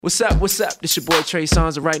What's up? This your boy Trey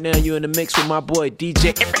Songz, and right now you in the mix with my boy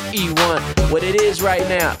DJ E1. What it is right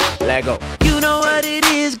now, let go. You know what it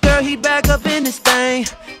is, girl, he back up in this thing.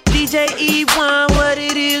 DJ E1, what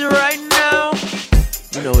it is right now.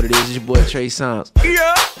 You know what it is, it's your boy Trey Songz.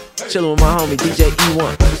 Yeah. Chillin' with my homie DJ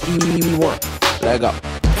E1. E1. Let go.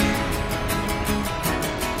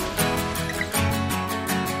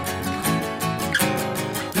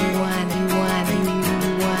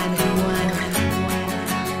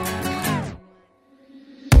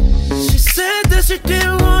 She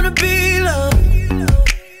didn't wanna be loved.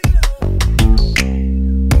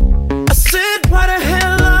 I said, why the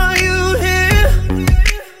hell are you here?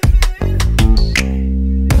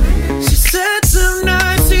 She said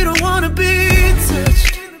tonight she don't wanna be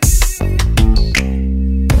touched.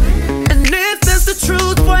 And if that's the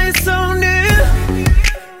truth, why it's so near?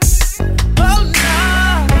 Oh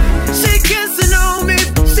no, she kissing on me,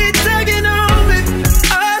 she tugging on me.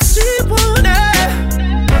 Oh, she wanna.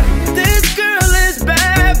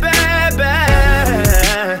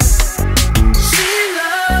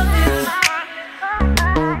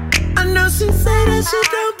 She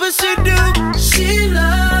don't, but she do. She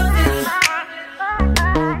love it.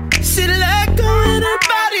 She let go and her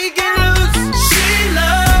body get loose. She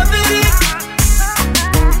love it.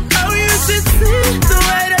 Oh, you should see the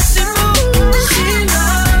way that she moves. She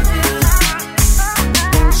love it.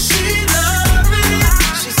 She love it.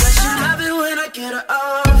 She said she love it when I get her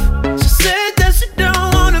off. She said that she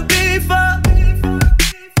don't wanna be fucked.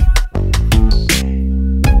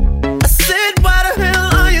 I said, why the hell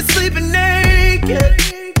are you sleeping naked?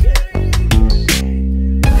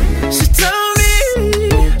 She told me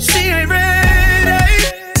she ain't ready.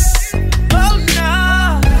 Oh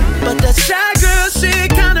no, but that shy girl shit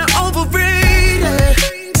kinda overrated.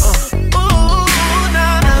 Oh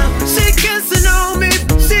nah. She kissing on me,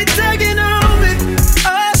 she tugging on me.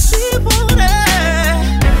 Oh, she want it.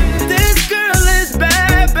 This girl is bad.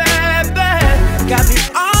 Got me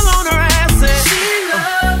all on her ass and she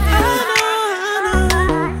love it.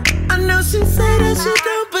 I know she say that she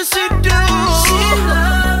don't, but she do. She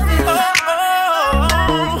love it.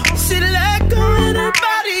 Oh, she let go and her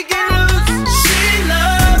body get loose. She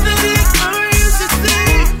love it. Oh,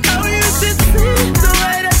 you should see the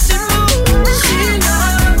way that she moves. She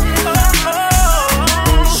love it.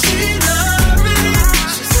 Oh, she love it.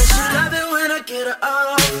 She said she love it when I get her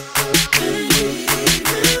off.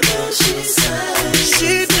 Even though she said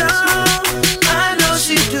she don't, I know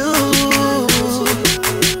she do.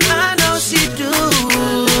 I know she do.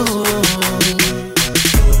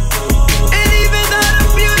 And even though the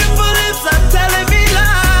beautiful lips are telling me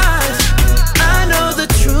lies, I know the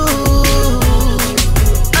truth.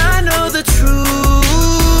 I know the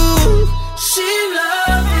truth. She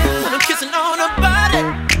love it. When I'm kissing on her body,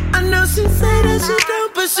 I know she say that she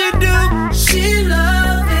don't, but she do. She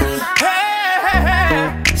love it. Hey.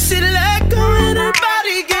 She let go and her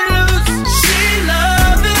body get loose. She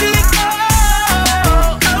love it.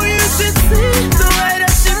 Oh, you should see the way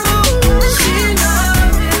that she moves. She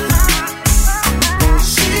love it.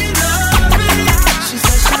 She love it. She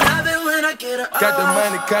said she love it when I get her Got the off.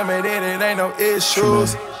 money coming in, it ain't no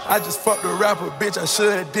issues. I just fucked a rapper, bitch, I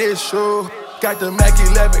should dish you. Got the Mac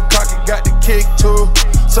 11 cocky, got the kick too.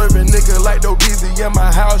 Serving nigga like no busy in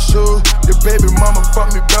my house shoe. The baby mama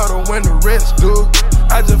fuck me better when the rest do.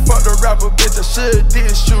 I just fucked a rapper, bitch, I should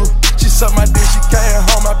dish you. She sucked my dick, she came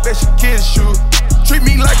home, I bet she kiss you. Treat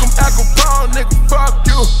me like I'm alcohol, nigga, fuck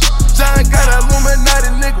you. John got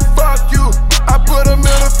Illuminati, nigga, fuck you. I put a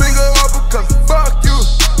middle finger up because fuck you.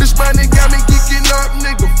 This money got me geeking up,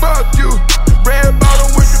 nigga, fuck you. Red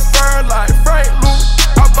bottle with the fur like Frank Luke.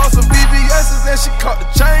 I bought some BBS's and she caught the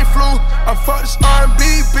chain flu. I fucked this R&B,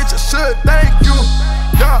 bitch, I should thank you.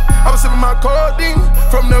 Yeah, I was sipping my codeine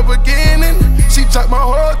from the beginning. She dropped my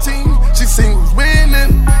whole team, she seen who's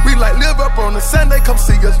winning. We like live up on a Sunday, come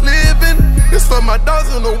see us living. This for my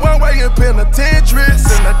dogs in the one-way in penitentiary.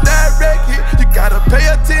 Send a direct hit, you gotta pay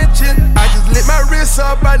attention. I just lit my wrist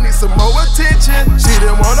up, I need some more attention. She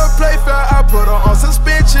didn't wanna play fair, I put her on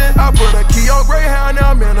suspension. I put a key on Greyhound,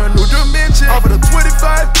 now I'm in a new dimension. Off of the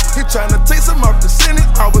 25, he tryna take some off the sentence.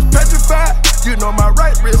 I was petrified, you know my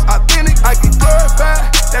right wrist authentic, I get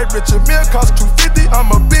glorified. That Richard Mill cost $250,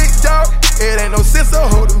 I'm a big dog. It ain't no sense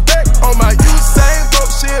of holding back. On my Usain Bolt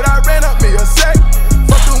shit, I ran up me a sack.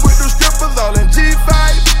 Fucking with the strippers all in G5.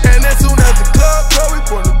 And as soon as the club go, we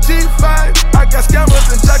put a G5. I got scammers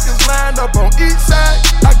and jackets lined up on each side.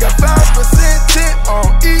 I got 5% tint on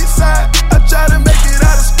each side. I try to make it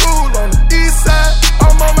out of school on the east side.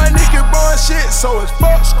 I'm on my nigga boy shit, so it's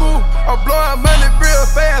fuck school. I'm blowing money real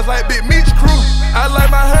fast like Big Meech crew. I like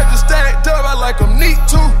my 100 stacked up, I like them neat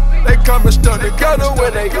too. They coming stuck together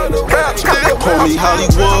when they gonna rap still. Call me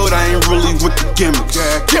Hollywood, I ain't really with the gimmicks.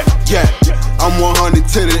 Yeah, I'm 100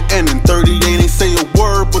 to the end, and 30 they ain't say a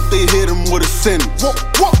word, but they hit him with a sentence.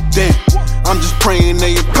 Damn, I'm just praying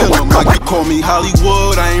they appeal him. Like you call me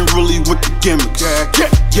Hollywood, I ain't really with the gimmicks.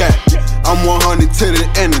 Yeah, I'm 100 to the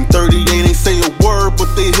end, and 30 they ain't say a word,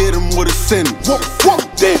 but they hit him with a sentence.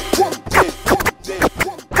 Damn.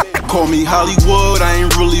 Call me Hollywood, I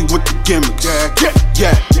ain't really with the gimmicks.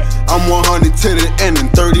 Yeah, I'm 100 to the end, and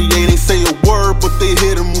 30 they ain't say a word, but they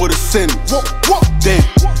hit him with a sentence. Damn,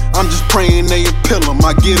 I'm just praying they appeal him.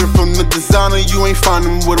 I get it from the designer, you ain't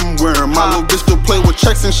finding what I'm wearing. My little bitch still play with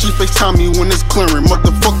checks and she FaceTime me when it's clearing.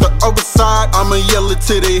 Motherfuck the other side, I'ma yell it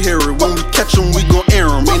till they hear it. When we catch them, we gon' air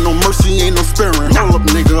them. Ain't no mercy, ain't no sparing. Hold up,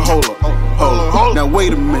 nigga, hold up. Now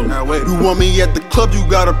wait a minute. You want me at the club, you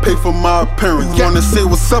gotta pay for my appearance. You wanna say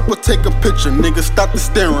what's up or take a picture? Nigga, stop the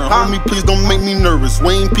staring. Homie, please don't make me nervous.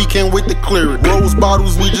 Wayne P can't wait to clear it. Rose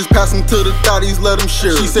bottles, we just pass them to the thotties, let them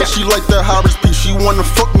share it. She said she like the Harris piece, she wanna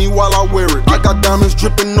fuck me while I wear it. I got diamonds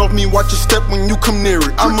dripping off me, watch your step when you come near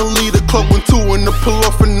it. I'ma lead the club with 2 in the pull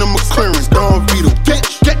off in the McLaren. Don Vito,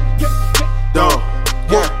 bitch. Don,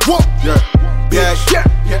 yeah.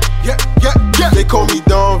 They call me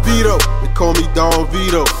Don Vito. They call me Don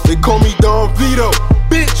Vito. They call me Don Vito,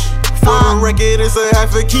 bitch. For the record, it's a half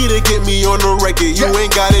a key to get me on the record. You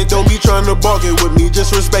ain't got it, don't be trying to bargain with me, just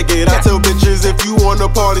respect it. I tell bitches if you wanna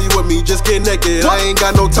party with me, just get naked. I ain't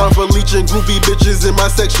got no time for leeching groupie bitches in my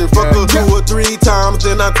section. Fuck her 2 or 3 times,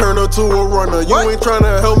 then I turn her to a runner. You ain't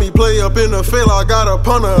tryna help me play up in the field, I got a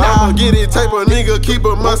punter. I'ma get it type of nigga, keep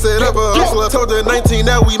a mindset of a hustler. Told the 19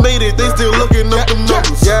 that we made it, they still looking up the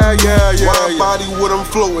numbers. Yeah. My body with them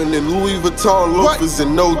floating in Louis Vuitton loafers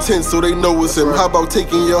and no tint, so they know it's him. How about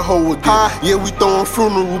taking your hoe again? Yeah, we throwing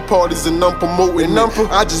funeral parties and I'm promoting it.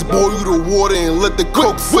 I just boil you the water and let the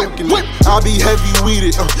coke soak in it. I be heavy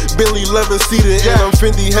weeded, Billy leather seated, and I'm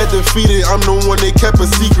Fendi head defeated. I'm the one they kept a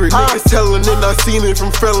secret. Niggas telling and I seen it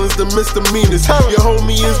from felons to misdemeanors. Your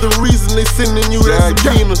homie is the reason they sending you that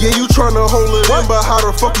subpoena. Yeah, you tryna hold it in, but how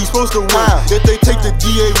the fuck you supposed to win? If they take the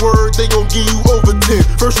DA word, they gon' give you over 10.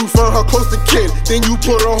 First you find her close to kin, then you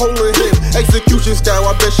put a hole in him. Execution style,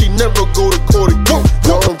 I bet she never go to court again.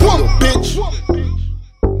 Bitch.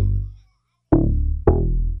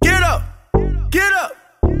 Get up.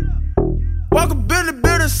 Walk up in the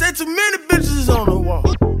building, say too many bitches on the wall.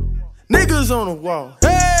 Niggas on the wall.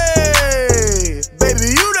 Hey, baby,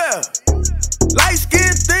 you there? Light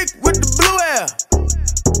skin thick with the blue hair.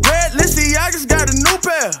 Red Lissy, I just got a new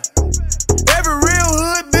pair. Every real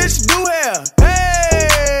hood bitch do hair.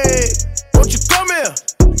 Hey, won't you come here?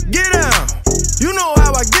 Get down. You know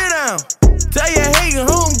how I get down. Tell your hating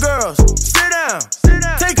homegirls, sit down.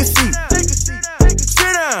 Take a seat.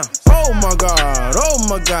 Sit down. Oh my God.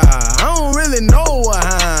 I don't really know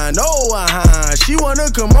her, She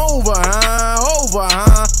wanna come over,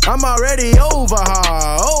 I'm already over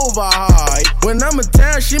her. When I'm in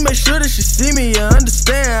town, she make sure that she see me, you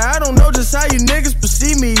understand. I don't know just how you niggas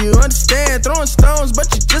perceive me, you understand. Throwing stones,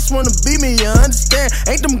 but you just wanna beat me, you understand.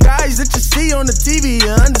 Ain't them guys that you see on the TV,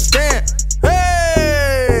 you understand.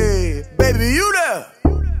 Hey, baby, you there?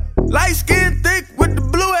 Light skin thick with the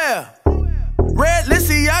blue hair. Red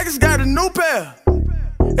Lissy, I just got a new pair.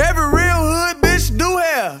 Every real hood bitch do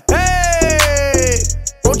hair. Hey,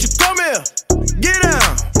 won't you come here? Get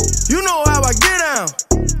down. You know how I get down.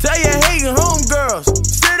 Tell your hating homegirls,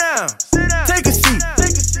 sit down. Take a seat.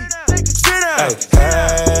 Sit down.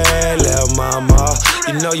 Hey, little mama,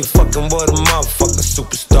 you know you fucking with a motherfucking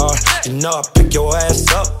superstar. You know I pick your ass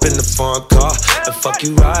up in the front car and fuck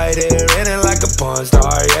you right here in it like a porn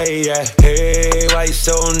star. Yeah. Hey, why you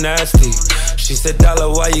so nasty? She said, Dolla,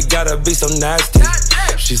 why you gotta be so nasty?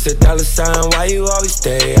 She said, $, why you always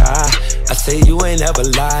stay high? I say, you ain't ever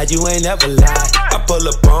lied, I pull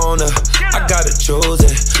up on her, I got her chosen.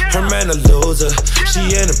 Her man a loser, she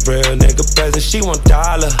ain't a real nigga present. She want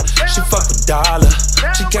Dolla, she fuck with Dolla.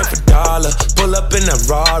 She came for Dolla, pull up in a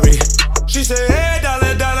Rari. She said, hey,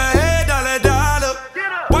 Dolla, hey, Dolla.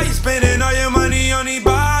 Why you spending all your money on these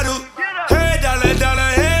bottles? Hey, Dolla,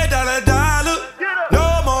 hey, Dolla.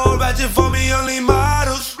 No more ratchet for me, only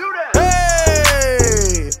models.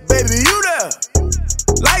 Hey, baby, you there?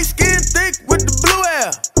 Light skin thick with the blue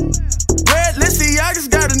hair. Red Lissy, I just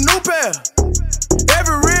got a new pair.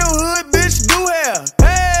 Every real hood bitch do hair.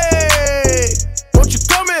 Hey, won't you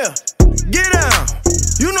come here? Get down.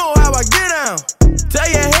 You know how I get down. Tell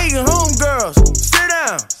your hating homegirls, sit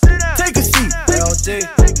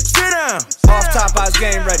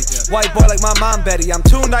White boy like my mom Betty. I'm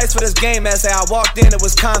too nice for this game, as I walked in, it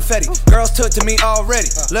was confetti. Girls took to me already.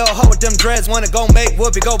 Lil' hoe with them dreads, wanna go make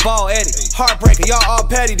Whoopi go ball Eddie. Heartbreaker, y'all all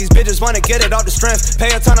petty. These bitches wanna get it off the strength.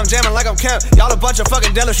 Pay a ton, I'm jamming like I'm Kemp. Y'all a bunch of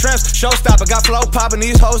fucking Dilla shrimps. Showstopper, got flow popping.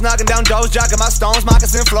 These hoes knocking down doors, jocking my stones,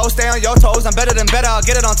 moccasin flow. Stay on your toes, I'm better than better. I'll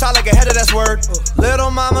get it on top like a header, that's word.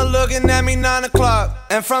 Little mama looking at me 9 o'clock.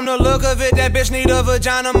 And from the look of it, that bitch need a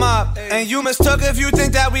vagina mop. And you mistook if you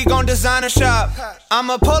think that we gon' design a shop.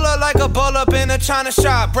 I'ma pull up like a bull up in a China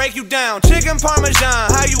shop. Break you down, chicken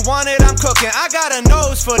parmesan, how you want it, I'm cooking. I got a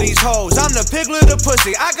nose for these hoes, I'm the piglet of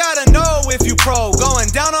pussy. I gotta know if you pro, going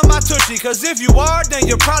down on my tushy. Cause if you are, then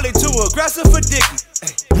you're probably too aggressive for Dicky.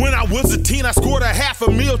 When I was a teen, I scored a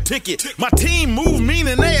 $500,000 ticket. My team moved mean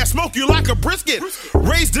and they smoke you like a brisket.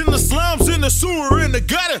 Raised in the slums, in the sewer, in the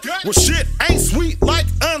gutter. Well, shit ain't sweet like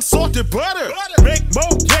unsalted butter. Make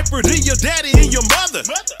more paper than your daddy and your mother.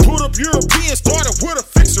 Put up European, started with a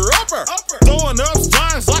fixer-upper. Throwing up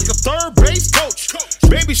lines like a third base coach.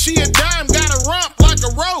 Baby, she a dime, got a rump like a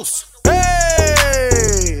roast.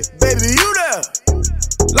 Hey, baby, you there?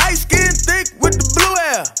 Light skin thick with the blue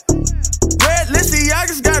hair. Red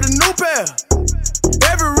Lissiagas got a new pair.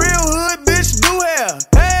 Every real hood bitch do hair.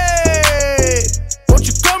 Hey, won't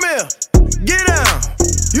you come here? Get down.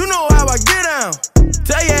 You know how I get down.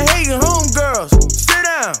 Tell your hating homegirls, sit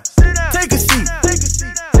down. Take a seat.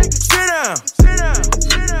 Sit down. Sit down.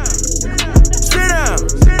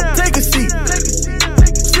 Take a seat.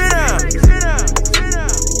 Sit down.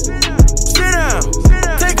 Sit down.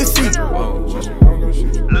 Take a seat.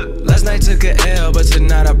 Last night took a L, but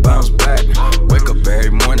tonight I bounce back. Wake up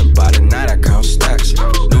every morning, by the night I count stacks.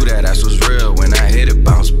 Knew that ass was real when I hit it,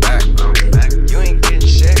 bounce back. You ain't getting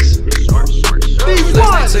checks.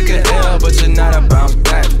 Last night took a L, but tonight I bounce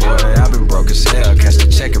back. Boy, I've been broke as hell, catch the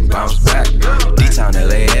check and bounce back. D-Town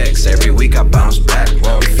LAX, every week I bounce back.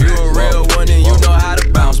 If you a real one, then you know how to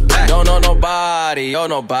bounce back. Don't know nobody, oh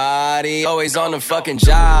nobody. Always on the fucking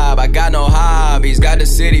job, I got no hobbies. Got the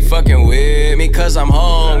city fucking with me, cause I'm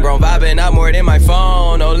homegrown. Vibing out more than my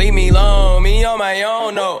phone, no leave me alone, me on my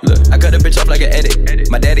own, no. Look, I cut a bitch off like an edit.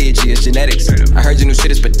 My daddy a G, it's genetics. I heard your new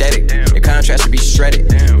shit is pathetic. Your contrast should be shredded.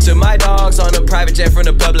 To my dogs on a private jet from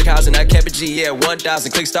the public house, and I kept a G, yeah,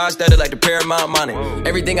 1,000. Click stars studded like the Paramount money.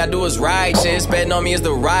 Everything I do is righteous. Betting on me is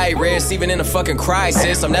the right risk, even in a fucking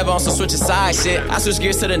crisis. I'm never on some switch of side shit. I switch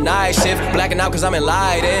gears to the night shift. Blacking out cause I'm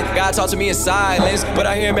enlightened. God talk to me in silence, but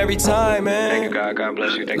I hear him every time, man. Thank you, God. God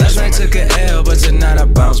bless you. Last night took a L, but tonight I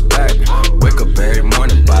bounce back. Wake up every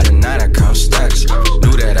morning, by the night I count stacks.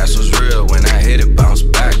 Knew that ass was real when I hit it, bounce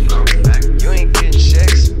back. You ain't getting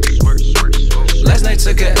checks. Last night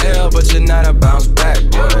took a L, but tonight I bounce back.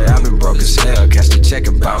 Boy, I've been broke as hell, catch the check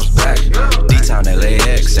and bounce back. D-Town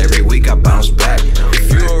LAX, every week I bounce back.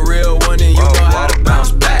 If you a real one, then you know how to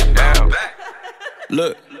bounce back.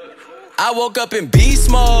 Look, I woke up in beast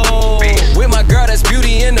mode with my girl that's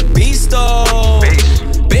beauty in the beast though.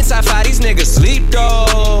 Been top 5, these niggas sleep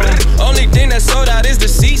though. Only thing that sold out is the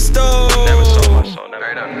seat stove.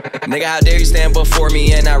 Nigga, how dare you stand before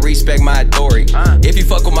me and I respect my authority. If you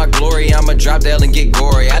fuck with my glory, I'ma drop the L and get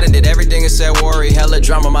gory. I done did everything and said worry. Hella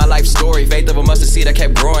drama, my life story. Faith of a mustard seed, I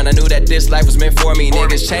kept growing. I knew that this life was meant for me.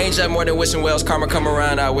 Niggas change up more than wishing wells. Karma come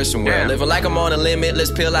around, I wish them well. Living like I'm on a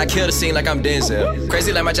limitless pill, I kill the scene like I'm Denzel.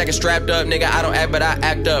 Crazy like my jacket strapped up, nigga, I don't act but I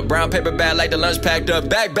act up. Brown paper bag like the lunch packed up.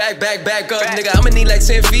 Back up, nigga, I'ma need like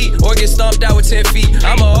 10 feet or get stomped out with 10 feet.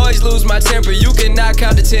 I'ma always lose my temper, you cannot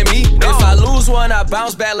count to 10 me. If I lose one, I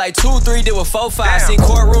bounce back like 2, 3, did with 4, 5. Seen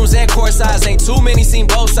courtrooms and court sides, ain't too many, seen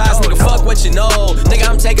both sides. Nigga, fuck what you know, nigga,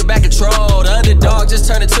 I'm taking back control. The underdog just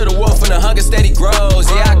turned into the wolf and the hunger steady grows.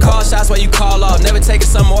 Yeah, I call shots while you call off, never taking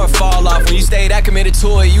some more fall off. When you stay that committed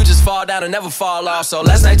to it, you just fall down and never fall off. So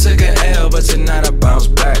last night took an L, but tonight I bounce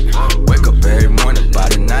back. Wake up every morning, by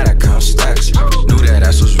the night I count stacks. Knew that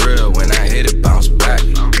ass was real when I hit it, bounce back.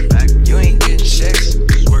 You ain't getting checks.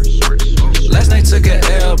 Last night took an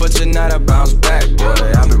L, but tonight I bounce back.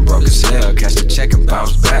 Boy, I've been broke as hell, catch the check and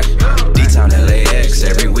bounce back. D-Town LAX,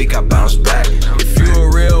 every week I bounce back. If you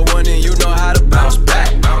a real one, then you know how to bounce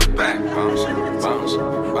back. Bounce back, bounce, bounce,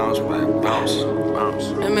 bounce back, bounce, bounce.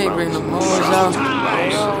 It may bring them hoes out.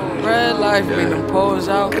 Red life bring them poles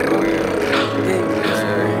out.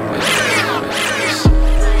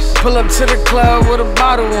 Pull up to the club with a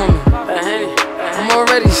bottle on me. I'm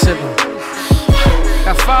already sipping.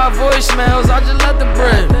 Got 5 voicemails, I just let the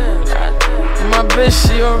bread. And my bitch,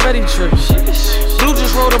 she already tripping. Blue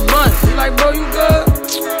just rolled a blunt. He like, bro, you good?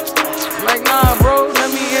 I'm like, nah, bro, let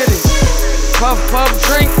me hit it. Puff, puff,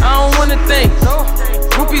 drink, I don't wanna think.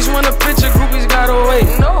 Groupies want a picture, groupies gotta wait.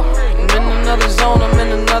 I'm in another zone, I'm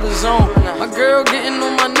in another zone. My girl getting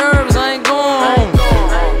on my nerves.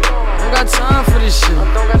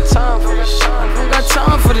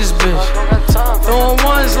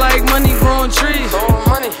 like money growing trees.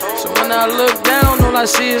 So when I look down, all I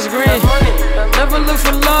see is green. Never look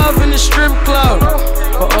for love in the strip club,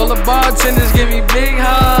 but all the bartenders give me big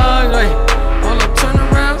hugs. Like, all the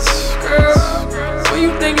turnarounds, girl. Where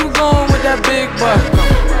you think you going with that big butt?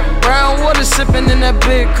 Brown water sipping in that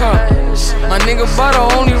big cup. My nigga Butter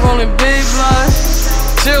only rolling big blood.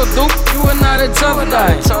 Chill, Duke, you are not a tough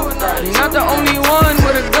guy. You're not the only one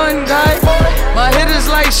with a gun, guy. My hit is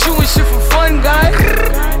like shooting shit for fun, guy.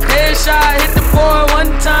 Headshot, hit the boy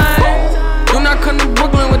one time. Do not come to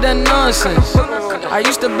Brooklyn with that nonsense. I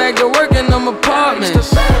used to bag to work in them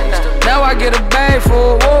apartments. Now I get a bag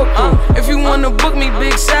for a walkthrough. If you wanna book me,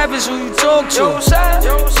 Big Savage, who you talk to?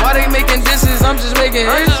 Why they making disses? I'm just making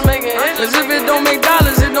hits. Cause if it don't make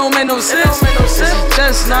dollars, it don't make no sense.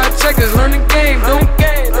 Chess, not checkers, learn the game, dude.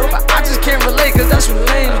 But I just can't relate, cause that's what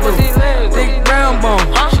lames do. Big brown bone,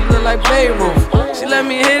 she look like Beirut. She let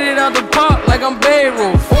me hit it out the park like I'm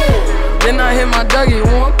Beirut. Then I hit my Dougie,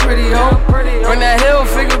 one pretty hoe. Bring that hill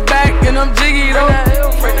figure back and I'm jiggy though.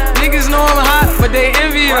 Niggas know I'm hot, but they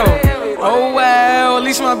envy though. Oh well, at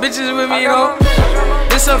least my bitches with me though.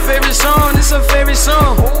 This her favorite song, this her favorite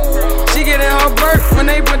song. She getting her birth when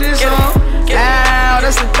they put this on. Ow,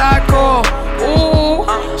 that's the thigh call. Ooh,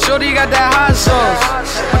 shorty got that hot sauce.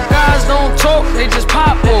 My guys don't talk, they just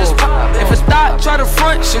pop off. If a thought try to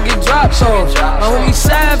front, she'll get dropped off. My homie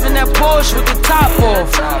Sav in that Porsche with the top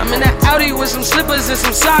off. I'm in that Audi with some slippers and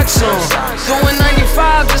some socks on. Going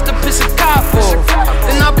 95 just to piss a cop off.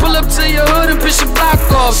 Then I pull up to your hood and piss your block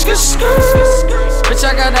off. Bitch,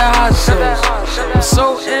 I got that hot sauce. I'm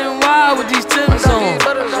so NY with these Timbs on.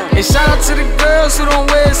 And shout out to the girls who don't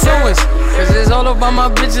wear sewings, cause it's all about my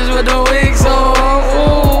bitches with the wigs on.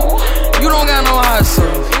 Ooh, you don't got no hot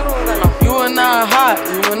sauce. You are not hot,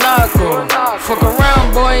 you are not cool. Fuck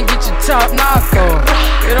around, boy, and get your top knocked off.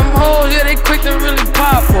 Get them hoes, yeah, they quick to really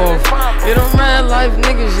pop off. Get them red life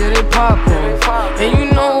niggas, yeah, they pop off. And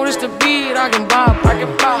you know this the beat I can bop on.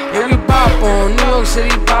 Yeah, we bop on, New York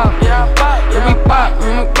City pop. Yeah, we pop,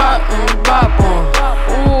 we pop, we bop on.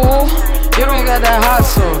 Ooh, you don't got that hot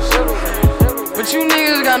sauce, but you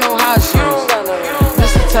niggas got no hot sauce.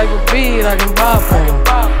 This the type of beat I can bop on.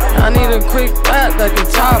 I need a quick back like the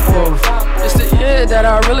top off. It's the year that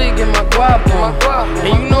I really get my guap on. And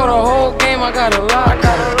you know the whole game I got a lot.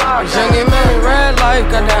 Young and married, red life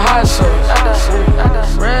got that hot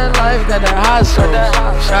sauce. Red life got that hot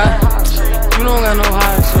sauce. You don't got no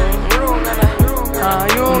hot sauce.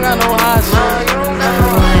 You don't got no hot sauce.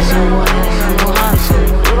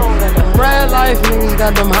 Red life niggas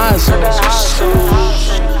got them hot sauce.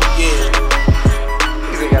 Yeah.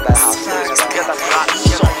 Niggas got that hot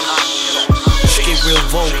sauce. She get real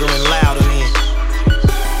vulgar and loud in here.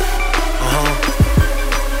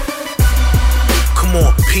 Come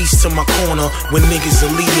on, peace to my corner. When niggas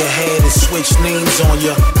will leave your head and switch names on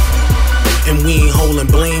ya, and we ain't holding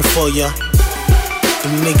blame for ya.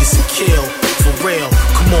 Them niggas will kill, for real.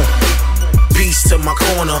 Come on. Peace to my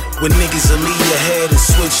corner. When niggas will leave your head and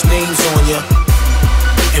switch names on ya,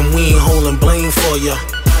 and we ain't holding blame for ya.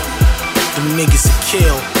 Them niggas will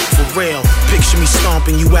kill, for real. Picture me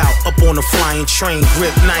stomping you out, up on a flying train.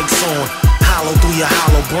 Grip Nikes on, hollow through your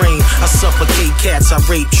hollow brain. I suffocate cats, I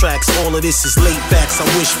rape tracks. All of this is late backs. I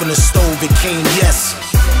wish from the stove it came, yes.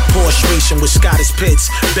 Porsche racing with Scottish pits.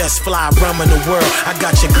 Best fly rum in the world. I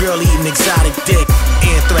got your girl eating exotic dick.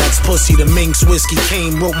 Anthrax pussy, the Minx whiskey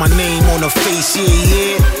came. Wrote my name on her face,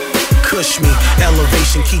 yeah. Cush me,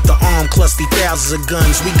 elevation, keep the arm clutchy, thousands of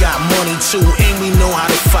guns. We got money too, and we know how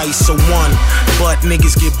to fight, so one. But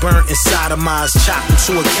niggas get burnt inside of mines, chopped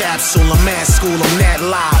into a capsule. I'm at school, I'm that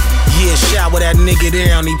live. Yeah, shower that nigga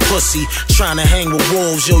there on he pussy. Tryna hang with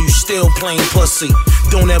wolves, yo, you still playing pussy.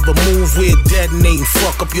 Don't ever move, we're detonating.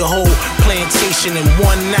 Fuck up your whole plantation in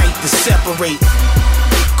one night to separate.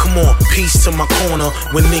 Come on, peace to my corner.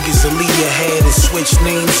 When niggas will leave your head and switch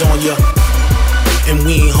names on ya, and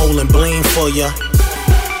we ain't holding blame for ya.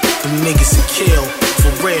 Them niggas will kill,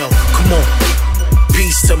 for real. Come on.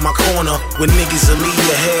 Peace to my corner. When niggas will leave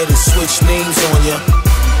your head and switch names on ya,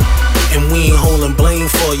 and we ain't holding blame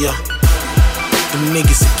for ya. Them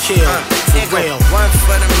niggas will kill, for real. One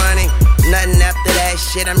for the money, nothing after that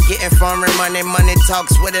shit. I'm getting foreign money. Money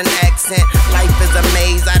talks with an accent. Life is a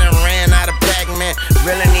maze, I done ran out of Pac-Man.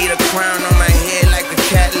 Really need a crown on my head like a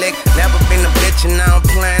cat lick. Never been a bitch and now I'm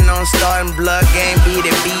planning on starting blood game. Beat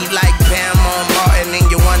it, be like Pam on Martin. And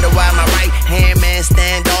you wonder why my right hand man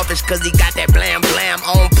standoffish, cause he got that blam blam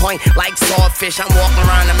on point like swordfish. I'm walking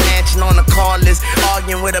around the mansion on the call list,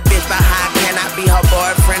 arguing with a bitch about how can I be her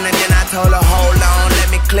boyfriend. And then I told her, hold on,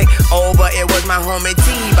 let me click over. It was my homie T,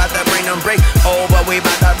 about to bring them break over. We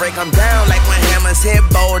about to break them down like when hammers hit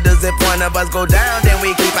boulders. If one of us go down, then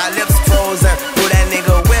we keep our lips frozen. Who that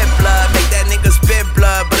nigga with blood, make that nigga spit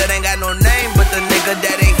blood. But it ain't got no name, but the nigga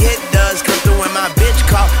that it hit does. Come through in my bitch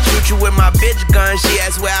car, shoot you with my bitch gun. She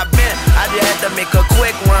asked where I been, I just had to make a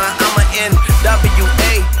quick run. I'm a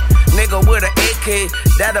NWA nigga with an AK,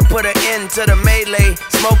 that'll put an end to the melee.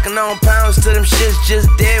 Smoking on pounds to them shits just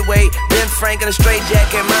dead weight. Ben Frank in a straight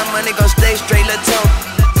jacket, my money gon' stay straight, let's talk.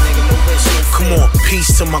 Come on,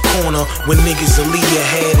 peace to my corner when niggas will leave your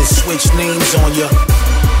head and switch names on ya.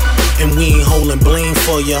 And we ain't holding blame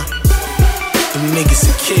for ya. Them niggas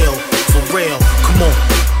will kill, for real, come on.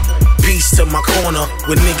 Peace to my corner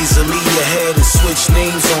when niggas will leave your head and switch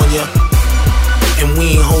names on ya. And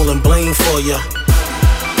we ain't holding blame for ya.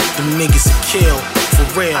 Them niggas will kill,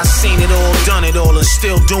 for real. I seen it all, done it all, and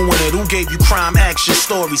still doing it. Who gave you crime action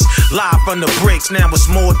stories? Live from the bricks, now it's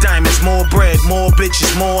more diamonds, more bread, more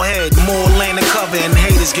bitches, more head, more land to cover, and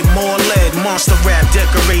haters get more lead. Monster rap,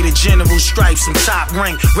 decorated, general stripes, and top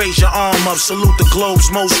rank. Raise your arm up, salute the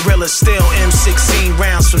globes, most realest. Still M16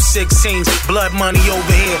 rounds from 16s. Blood money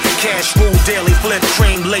over here, cash rule daily, flip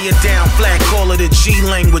cream, lay it down flat, call it a G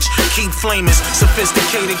language. Keep flaming,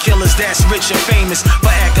 sophisticated killers that's rich and famous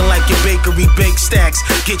for acting like your bakery bake stacks.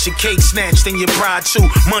 Get your cake snatched and your pride too.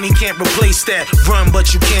 Money can't replace that. Run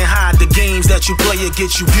but you can't hide the games that you play. Or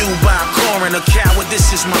get you viewed by a coroner. Coward,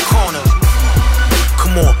 this is my corner.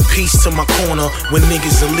 Come on, peace to my corner when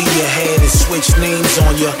niggas will leave your head and switch names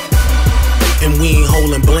on ya. And we ain't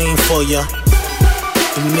holding blame for ya.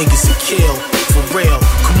 Them niggas will kill, for real,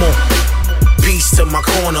 come on. Peace to my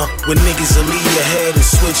corner when niggas will leave your head and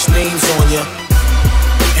switch names on ya.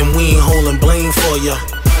 And we ain't holding blame for ya.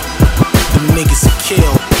 Them niggas will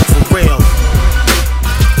kill, for real.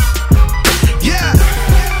 Yeah.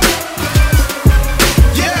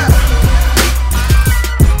 Yeah.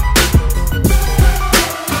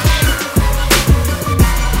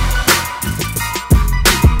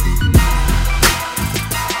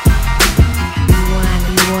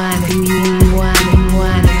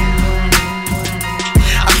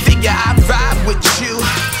 I figure I'd ride with you,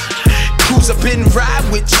 cruise up and ride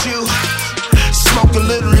with you, smoke a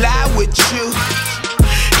little loud with you,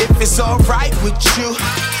 if it's alright with you.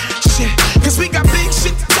 Shit, cause we got big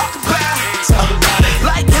shit to talk about.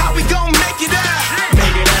 Like how we gon' make it out.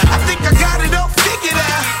 I think I got it all figured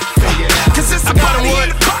out. Cause it's a party in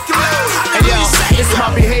the parking lot. Hey yo, it's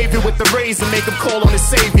my behavior with the razor, make him call on the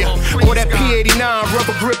savior. Or that P89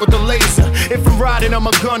 rubber grip with the laser. If I'm riding, I'm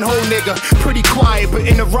a gun hole nigga. Pretty quiet, but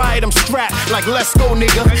in the ride I'm strapped like let's go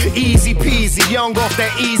nigga. Easy peasy, young off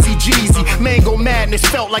that easy Jeezy. Mango madness,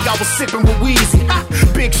 felt like I was sipping with Weezy.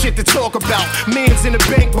 Big shit to talk about. Man's in the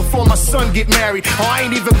bank before my son get married. Oh, I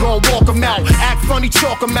ain't even gonna walk him out. Act funny,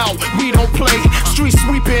 chalk him out. We don't play. Street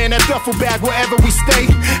sweeping that duffel bag wherever we stay.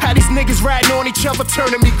 How these niggas ratting on each other,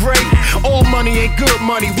 turning me gray. All money ain't good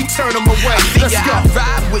money, we turn them away. Let's go. I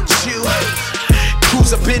ride with you,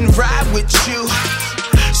 cruise up and ride with you,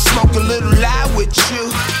 smoke a little loud with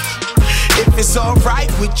you, if it's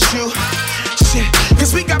alright with you. Shit,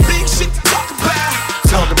 cause we got big shit to talk about.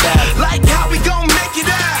 Like how we gon' make it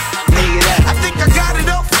out. I think I got it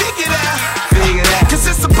all figured out. Cause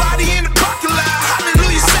it's a body in the parking lot.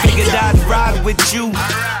 Hallelujah, say I figured I'd ride with you,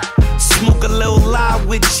 smoke a little loud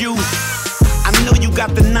with you. I know you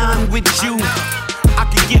got the 9 with you. I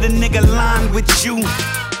could get a nigga line with you,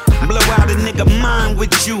 blow out a nigga mind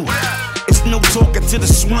with you. It's no talking to the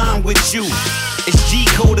swine with you. It's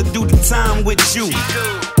G-code to do the time with you.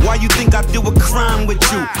 Why you think I do a crime with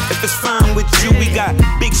you? If it's fine with you, we got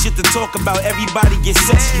big shit to talk about. Everybody get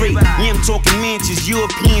set straight. Yeah, I'm talking mansions,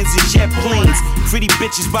 Europeans and jet planes. Pretty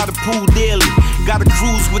bitches by the pool daily. Gotta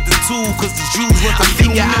cruise with the tool, cause the Jews want the few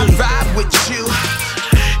million. I ride with you,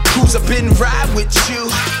 cruise up and ride with you,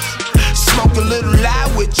 smoke a little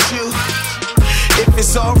loud with you, if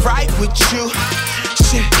it's alright with you.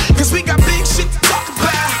 Shit, cause we got big shit to talk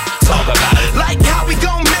about. Like how we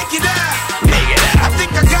gon' make it out. I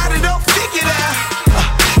think I got it all figured out.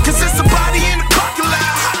 Cause it's a body in the parking lot.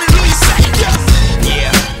 Hallelujah, say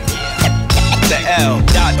yeah. The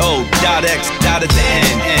L.O.X. at the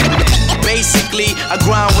end. Basically, I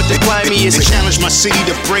grind with the grimiest. And challenge my city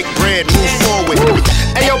to break bread, move forward.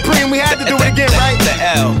 Hey yo, Preem, we had to do it again, right? The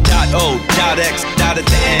L.O.X. dot at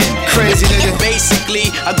the end. Crazy nigga. Basically,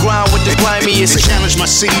 I grind with the grimiest. Challenge my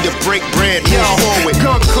city to break bread, move forward.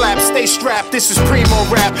 Gun clap, stay strapped, this is primo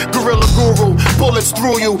rap. Gorilla guru, bullets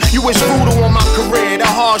through you. You wish voodoo on my career. The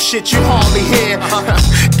hard shit you hardly hear.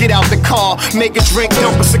 Get out the car, make a drink,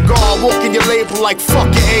 dump a cigar. Walk in your label like fuck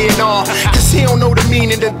your A&R. Cause he don't know the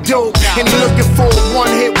meaning of dope. And he looking for a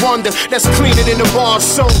one-hit wonder that's cleaner than the bar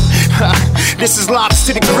soap. This is locks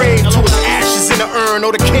to the grave, to his ashes in the urn,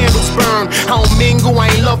 or the candles burn. I don't mingle, I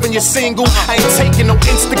ain't loving you single. I ain't taking no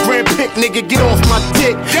Instagram pic, nigga, get off my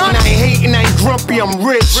dick. And I ain't hating, I ain't grumpy, I'm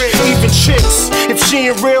rich. Even chicks, if she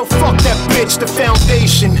ain't real, fuck that bitch, the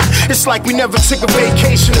foundation. It's like we never took a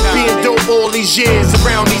vacation of being dope all these years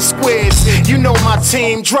around these squares. You know my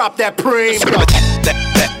team, drop that preem.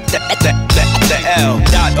 The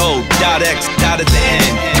L.O.X. dot at the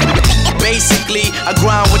end. Basically, I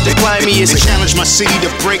grind with the grimiest. Challenge my city to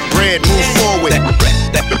break bread, move forward.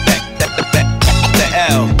 The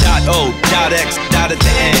L.O.X. dot at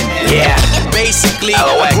the end. Yeah, basically,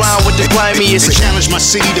 I grind with the grimiest. Challenge my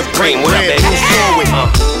city to break bread, move forward.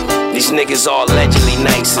 These niggas all allegedly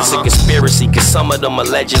nice. It's a conspiracy, cause some of them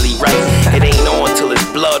allegedly right. It ain't on till it's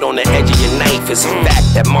blood on the edge of your knife. It's a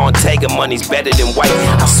fact that Montega money's better than white.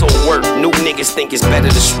 I sold work, new niggas think it's better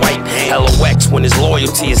to swipe. LOX when his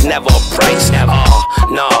loyalty is never a price.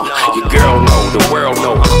 Nah, your girl know, the world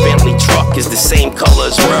know. Bentley truck is the same color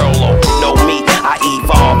as Merlot. Know me, I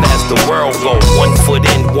evolve as the world go. 1 foot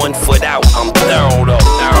in, 1 foot out, I'm thorough though.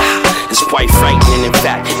 It's quite frightening, in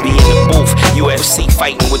fact, be in the booth, UFC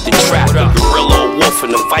fighting with the trap, the gorilla, a wolf,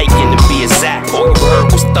 and the Viking to be exact. All you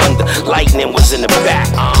heard was thunder, lightning was in the back.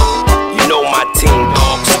 You know my team,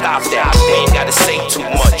 dog, stop that, I ain't gotta say too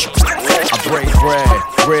much. I break bread,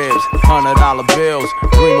 ribs, $100 bills,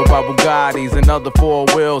 dream about Bugattis and other 4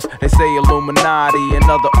 wheels. They say Illuminati and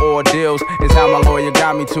other ordeals is how my lawyer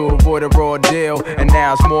got me to avoid a raw deal. And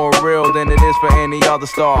now it's more real than it is for any other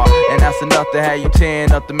star. And that's enough to have you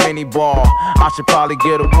tearing up the mini bar. I should probably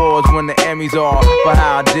get awards when the Emmys are for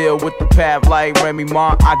how I deal with the path like Remy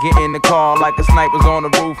Ma. I get in the car like a sniper's on the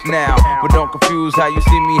roof now. But don't confuse how you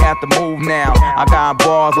see me have to move now. I got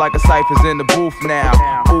bars like a cypher's in the booth now.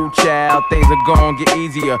 Ooh child, things are gonna get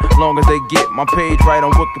easier. Long as they get my page right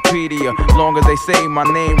on Wikipedia. Long as they say my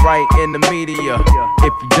name right in the media.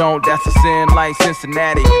 If you don't, that's a sin like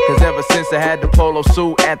Cincinnati. Cause ever since I had the polo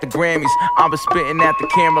suit at the Grammys, I've been spitting at the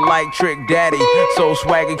camera like Trick Daddy. So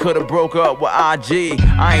swaggy could've broke up with IG.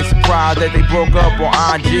 I ain't surprised that they broke up on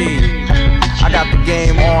IG. I got the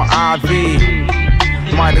game on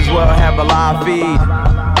IV. Might as well have a live feed.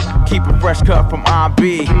 Keep a fresh cut from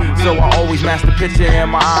IB, so I always match the picture in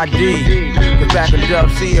my ID. Cause back in Dub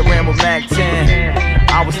C, I ran with Mac 10.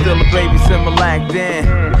 I was still a baby Similac then.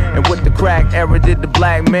 And with the crack era, did the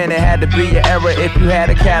black men. It had to be your era if you had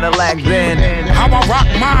a Cadillac then. How I rock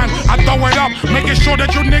mine, I throw it up, making sure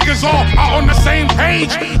that you niggas all are on the same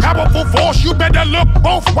page. Powerful force, you better look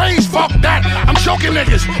both ways. Fuck that, I'm choking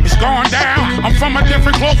niggas, it's going down. I'm from a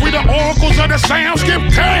different cloth, we the oracles of the sound. Skip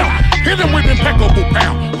town, hit them with impeccable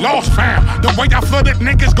pound. Lost found, the way I flooded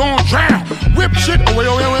niggas gon' drown. Whip shit, oh wait,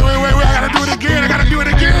 I gotta do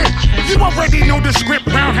it again. You already know the script,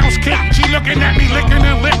 roundhouse kick. She looking at me, licking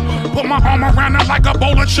her lip. Put my arm around her like a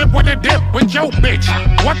bowl of chip with a dip. With your bitch,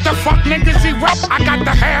 what the fuck niggas erupt? I got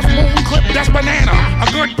the half moon clip, that's banana.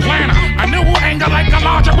 A good planner, a new anger like a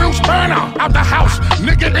larger Bruce burner. Out the house,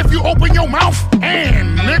 nigga, if you open your mouth.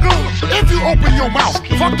 And nigga, if you open your mouth,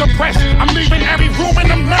 fuck the press. I'm leaving every room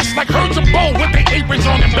in a mess like herds of bowl with their aprons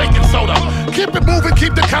on and baking soda. Keep it moving,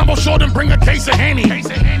 keep the combo short and bring a case of Henny.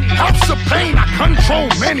 Helps the pain, I control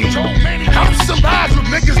many. Helps the lives you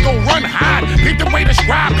niggas go run hide. Keep the way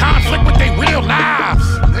describe conflict with their real lives.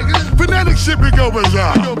 Phonetic shit we go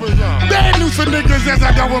bizarre. Bad news for niggas as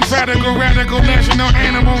I go emphatical, radical, national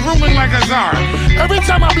animal, rooming like a czar. Every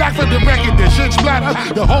time I black for the record, the shit splatter.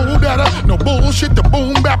 The whole data, no bullshit, the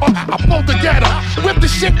boom bapper. I pull together, whip the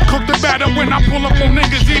shit, cook the batter. When I pull up on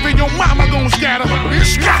niggas, even your mama gon' scatter.